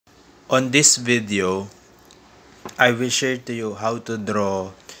On this video, I will share to you how to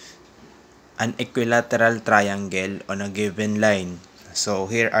draw an equilateral triangle on a given line.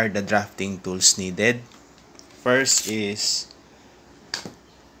 So here are the drafting tools needed. First is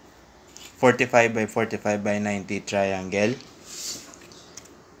 45 by 45 by 90 triangle.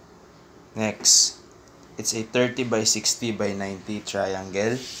 Next, it's a 30 by 60 by 90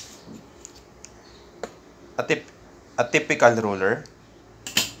 triangle. A typical ruler.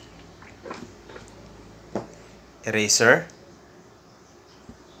 Eraser.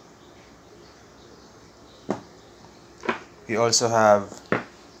 We also have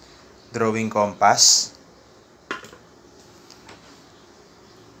drawing compass.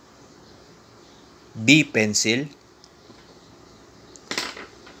 B pencil.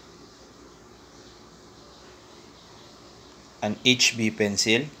 An HB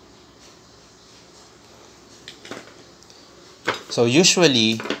pencil. So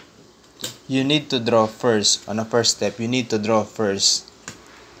usually, you need to draw first, on a first step, you need to draw first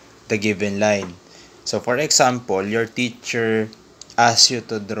the given line. So for example, your teacher asks you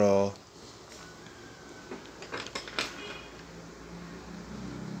to draw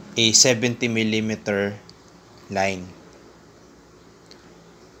a 70mm line.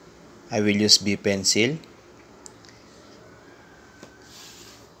 I will use B pencil.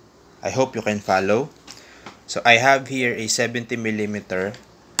 I hope you can follow. So I have here a 70mm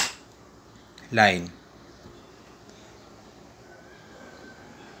line.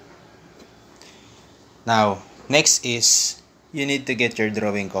 Now, next is you need to get your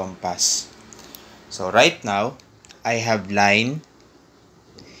drawing compass. So right now, I have line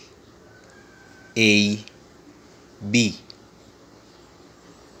A, B.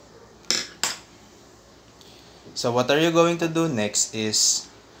 So what are you going to do next is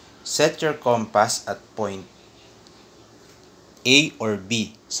set your compass at point A or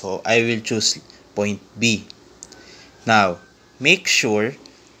B. So I will choose point B. Now, make sure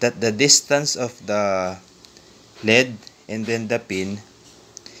that the distance of the lead and then the pin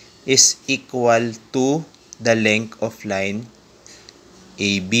is equal to the length of line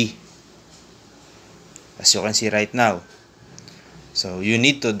AB. As you can see right now. So you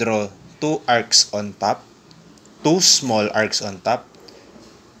need to draw two arcs on top, two small arcs on top,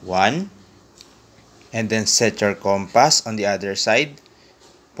 one, and then set your compass on the other side,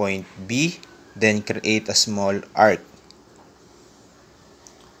 point B, then create a small arc.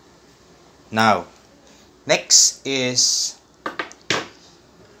 Now, next is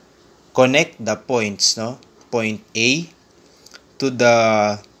connect the points, point A to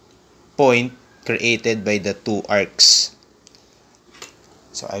the point created by the two arcs.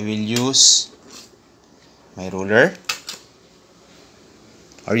 So I will use my ruler,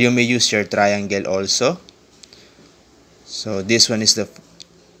 or you may use your triangle also. So this one is the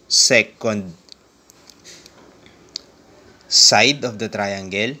second side of the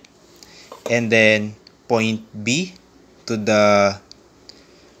triangle, and then point B to the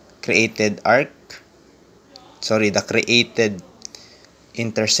created arc, the created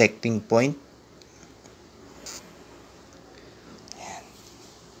intersecting point.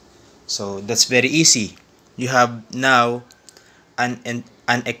 So that's very easy. You have now an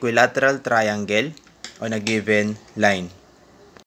equilateral triangle on a given line.